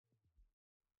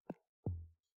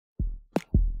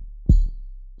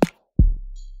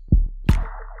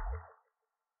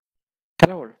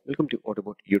Welcome to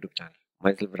Autobot YouTube channel.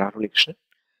 Myself Rahul Krishnan.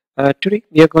 Today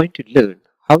we are going to learn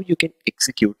how you can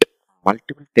execute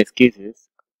multiple test cases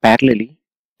parallelly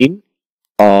in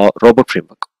robot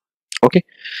framework. Okay.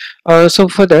 So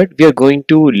for that we are going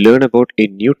to learn about a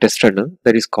new test runner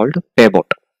that is called Pabot.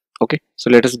 Okay. So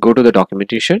let us go to the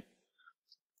documentation.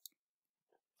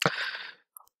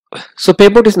 So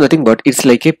Pabot is nothing but it's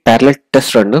like a parallel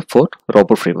test runner for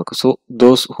robot framework. So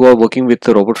those who are working with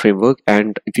the robot framework,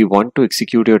 and if you want to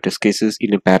execute your test cases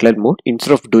in a parallel mode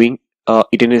instead of doing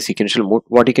it in a sequential mode,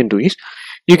 what you can do is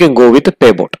you can go with the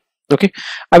Pabot. Okay,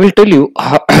 I will tell you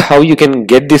how you can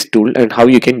get this tool and how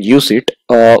you can use it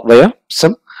via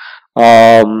some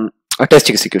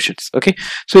test executions. Okay,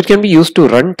 so it can be used to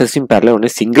run tests in parallel on a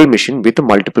single machine with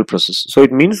multiple processes. So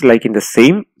it means like in the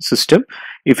same system,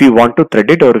 if you want to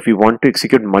thread it or if you want to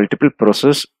execute multiple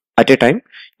processes at a time,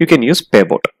 you can use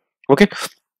Pabot. Okay,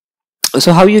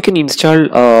 so how you can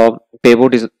install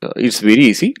Pabot is very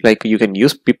easy. Like you can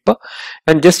use pip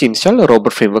and just install a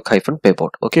robot framework -pabot.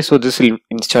 Okay, so this will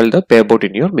install the Pabot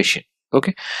in your machine.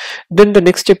 Okay, then the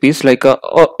next step is like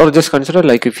or just consider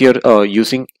like if you're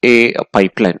using a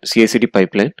pipeline, CI/CD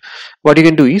pipeline, what you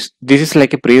can do is this is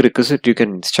like a prerequisite you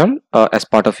can install as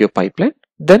part of your pipeline.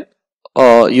 Then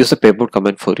use the Pabot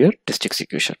command for your test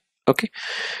execution. Okay,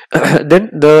 then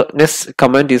the next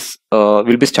command is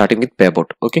will be starting with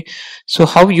Pabot. Okay, so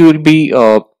how you will be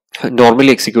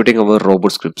normally executing our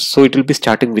robot scripts, so it will be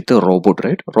starting with the robot,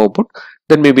 right? Robot,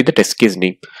 then maybe the test case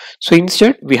name. So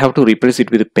instead we have to replace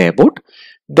it with Pabot.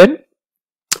 Then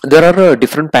there are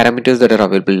different parameters that are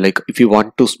available, like if you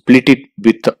want to split it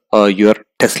with your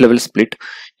test level split,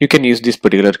 you can use this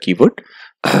particular keyword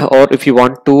or if you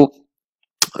want to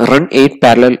run 8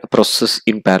 parallel processes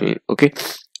in parallel, okay,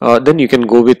 then you can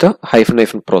go with a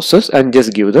hyphen process and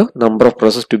just give the number of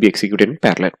processes to be executed in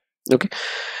parallel. Okay,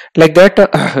 like that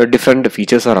different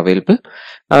features are available.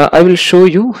 I will show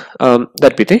you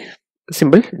that with a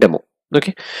simple demo.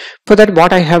 Okay, for that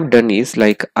what I have done is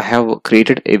like I have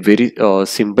created a very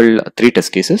simple 3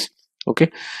 test cases. Okay,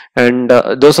 and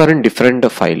those are in different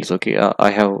files. Okay,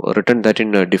 I have written that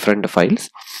in different files.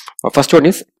 First one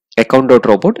is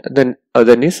account.robot, then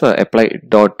is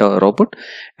apply.robot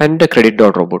and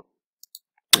credit.robot.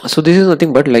 So this is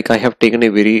nothing but like I have taken a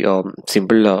very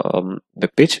simple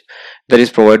web page that is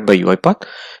provided by UiPath.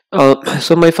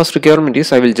 So my first requirement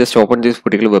is I will just open this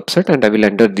particular website and I will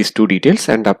enter these 2 details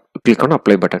and click on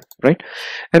apply button, right?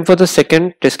 And for the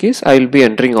second test case, I will be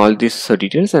entering all these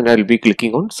details and I will be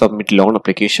clicking on submit loan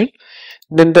application.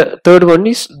 Then the third one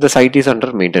is the site is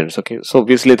under maintenance. Okay, so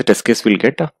obviously the test case will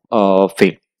get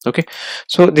fail. Okay,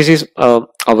 so this is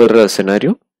our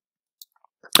scenario.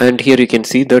 And here you can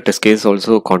see the test case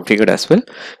also configured as well.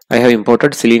 I have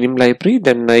imported Selenium library,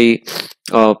 then I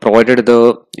provided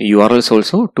the URLs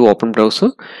also to open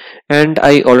browser, and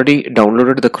I already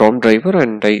downloaded the Chrome driver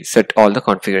and I set all the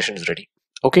configurations ready.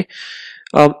 Okay,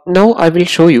 now I will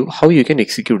show you how you can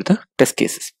execute the test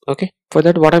cases. Okay, for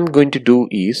that what I'm going to do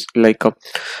is like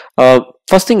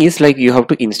first thing is like you have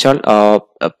to install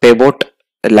a Pabot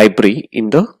library in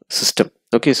the system.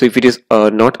 Okay, so if it is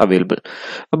not available,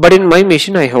 but in my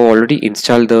machine I have already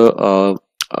installed the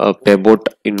Pabot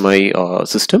in my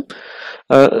system.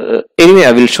 Anyway,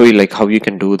 I will show you like how you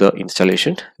can do the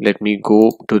installation. Let me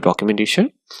go to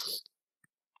documentation.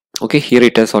 Okay, here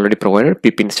it has already provided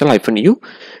pip install -u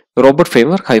robot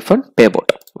framework -pabot.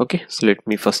 Okay, so let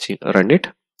me first run it.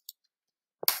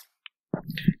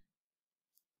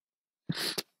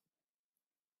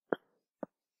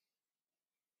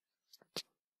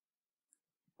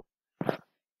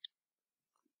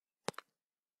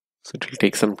 So it will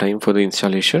take some time for the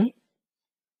installation.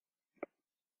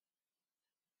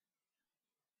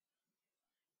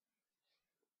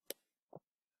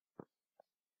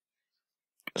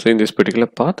 So in this particular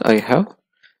path, I have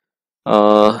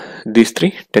these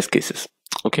 3 test cases.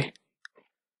 Okay.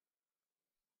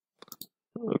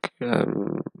 Okay,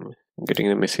 I'm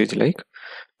getting a message like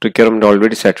requirement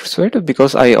already satisfied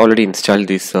because I already installed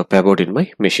this Pabot in my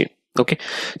machine. Okay,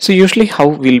 so usually how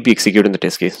we'll be executing the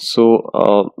test case. So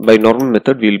by normal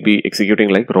method we'll be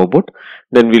executing like robot,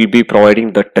 then we'll be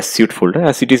providing the test suite folder.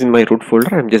 As it is in my root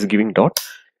folder, I'm just giving dot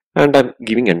and I'm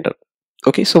giving enter.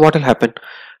 Okay, so what will happen,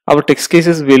 our test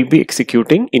cases will be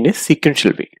executing in a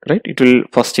sequential way, right? It will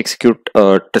first execute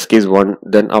test case 1,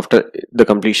 then after the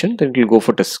completion then it will go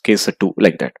for test case 2,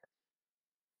 like that.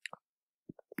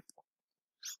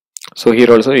 So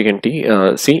here also you can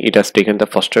see it has taken the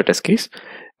first test case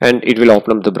and it will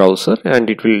open up the browser and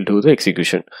it will do the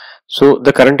execution. So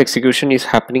the current execution is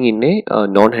happening in a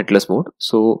non-headless mode.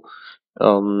 So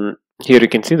here you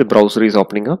can see the browser is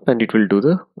opening up and it will do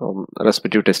the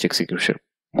respective test execution.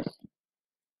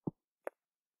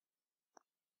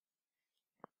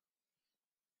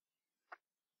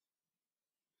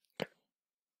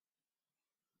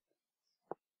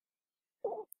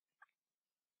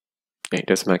 it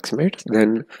is maximized.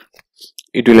 Then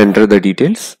it will enter the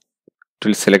details. It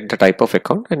will select the type of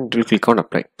account and it will click on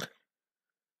apply.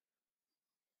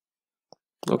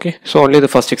 Okay, so only the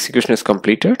first execution is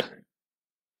completed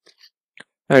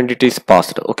and it is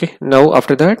passed. Okay, now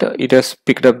after that it has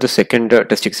picked up the second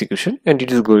test execution and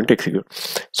it is going to execute.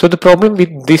 So the problem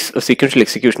with this sequential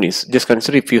execution is, just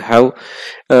consider if you have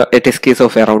a test case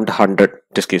of around 100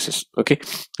 test cases, okay,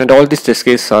 and all these test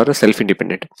cases are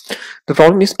self-independent. The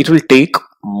problem is it will take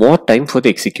more time for the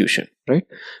execution, right?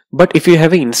 But if you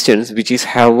have an instance which is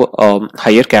have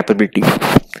higher capability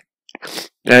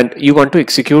and you want to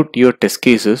execute your test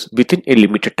cases within a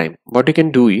limited time, what you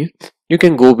can do is you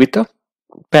can go with a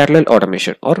parallel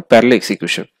automation or parallel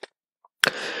execution.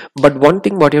 But one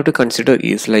thing what you have to consider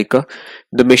is like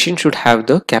the machine should have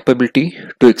the capability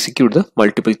to execute the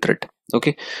multiple thread.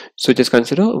 Okay, so just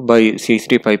consider by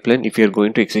CI/CD pipeline, if you are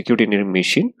going to execute in a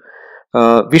machine,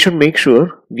 we should make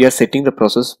sure we are setting the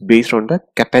process based on the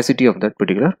capacity of that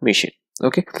particular machine.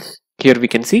 Okay, here we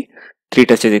can see 3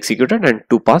 tests is executed and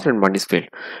 2 passed and 1 is failed,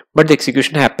 but the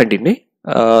execution happened in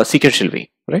a sequential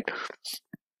way, right?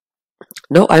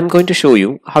 Now I'm going to show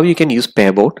you how you can use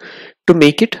Pabot to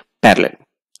make it parallel.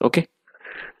 Okay,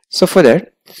 so for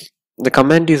that the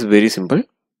command is very simple.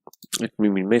 Let me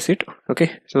minimize it.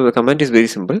 Okay, so the command is very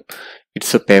simple.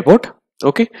 It's a Pabot.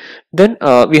 Okay, then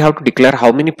we have to declare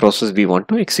how many processes we want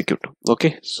to execute.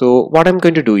 Okay, so what I'm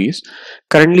going to do is,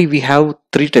 currently we have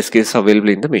 3 test cases available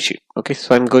in the machine. Okay,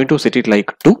 so I'm going to set it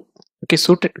like 2. Okay,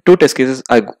 so 2 test cases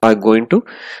are going to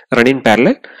run in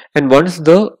parallel, and once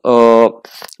the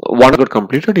one got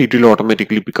completed, it will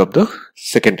automatically pick up the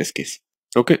second test case.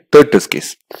 Okay, third test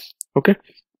case. Okay,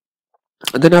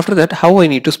 then after that, how I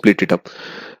need to split it up?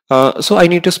 So I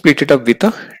need to split it up with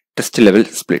a test level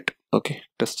split. Okay,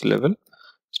 test level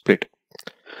split,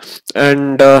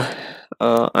 and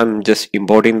I'm just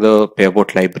importing the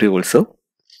Pabot library also.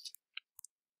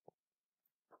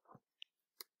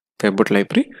 Pabot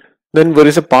library. Then where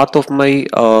is a path of my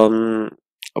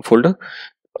folder?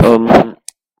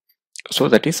 So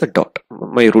that is a dot,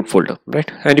 my root folder, right?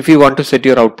 And if you want to set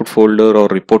your output folder or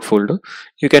report folder,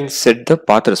 you can set the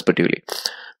path respectively.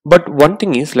 But one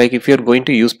thing is, like, if you're going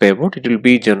to use Pabot, it will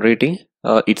be generating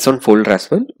its own folder as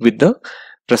well with the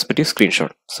respective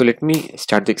screenshot. So let me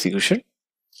start the execution.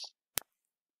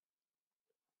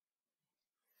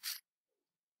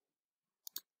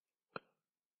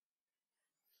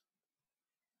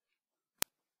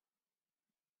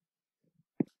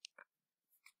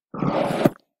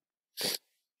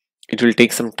 It will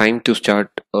take some time to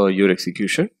start your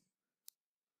execution.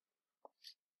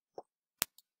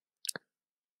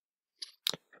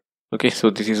 Okay, so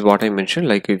this is what I mentioned,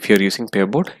 like if you're using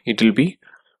Pabot, it will be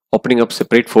opening up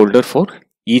separate folder for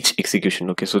each execution.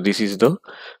 Okay, so this is the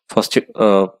first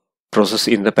process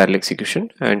in the parallel execution,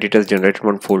 and it has generated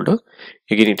one folder.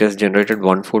 Again, it has generated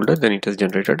one folder, then it has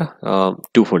generated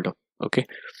 2 folder. Okay,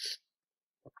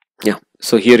 yeah,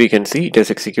 so here you can see it has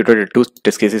executed 2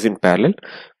 test cases in parallel.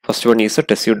 First one is a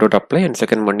testsuite.apply and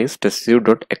second one is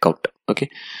testsuite.account. Okay,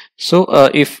 so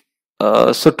if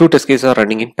so 2 test cases are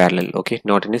running in parallel, okay,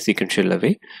 not in a sequential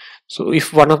way. So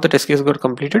if one of the test cases got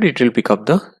completed, it will pick up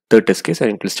the third test case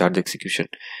and it will start the execution.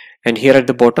 And here at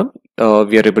the bottom,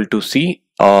 we are able to see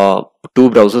 2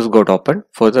 browsers got opened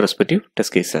for the respective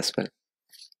test case as well.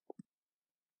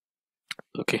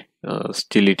 Okay,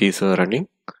 still it is running.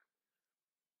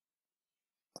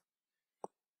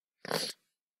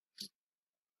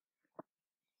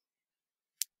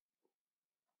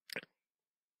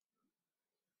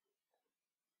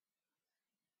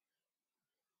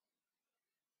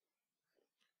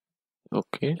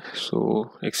 Okay,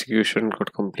 so execution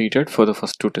got completed for the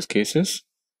first 2 test cases.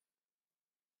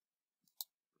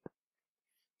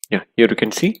 Yeah, here you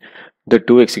can see the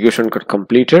 2 execution got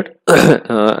completed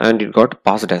and it got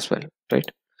passed as well,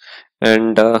 right?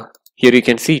 And here you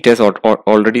can see it has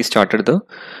already started the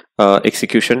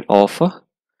execution of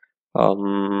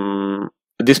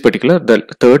this particular, the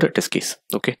third test case.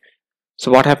 Okay, so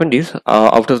what happened is,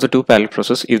 out of the 2 parallel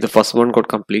process, if the first one got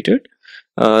completed,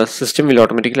 system will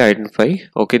automatically identify,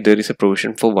 okay, there is a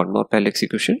provision for one more parallel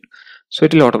execution, so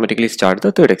it will automatically start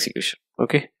the third execution.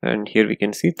 Okay, and here we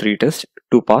can see 3 tests,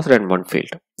 2 passed and 1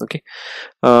 failed. Okay,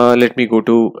 let me go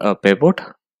to Pabot,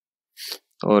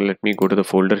 or let me go to the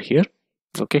folder here.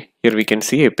 Okay, here we can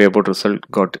see a Pabot result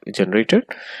got generated,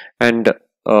 and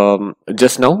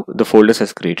just now the folders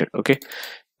has created. Okay,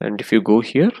 and if you go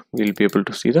here, we'll be able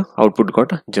to see the output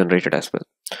got generated as well.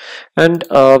 And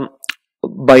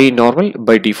by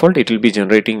default, it will be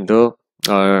generating the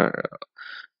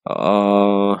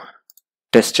uh,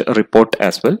 test report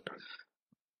as well.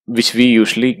 which we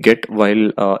usually get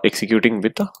while executing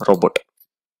with the robot.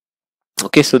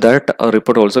 Okay, so that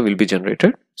report also will be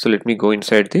generated. So let me go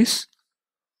inside this.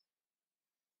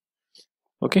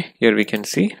 Okay, here we can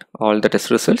see all the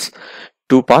test results.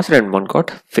 2 passed and 1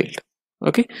 got failed.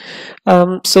 Okay,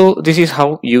 so this is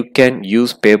how you can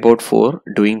use Pabot for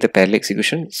doing the parallel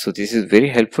execution. So this is very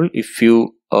helpful if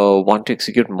you want to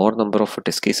execute more number of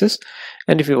test cases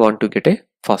and if you want to get a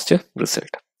faster result.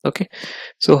 Okay,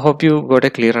 so hope you got a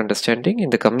clear understanding.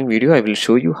 In the coming video, I will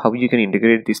show you how you can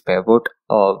integrate this Pabot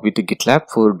with the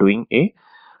GitLab for doing a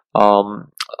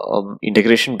um,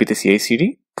 integration with the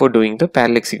CI/CD for doing the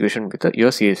parallel execution with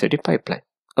your CI/CD pipeline.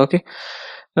 Okay.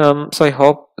 So I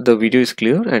hope the video is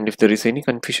clear, and if there is any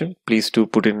confusion, please do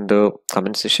put in the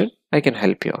comment section. I can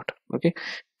help you out. Okay.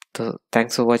 So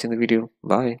thanks for watching the video.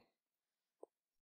 Bye.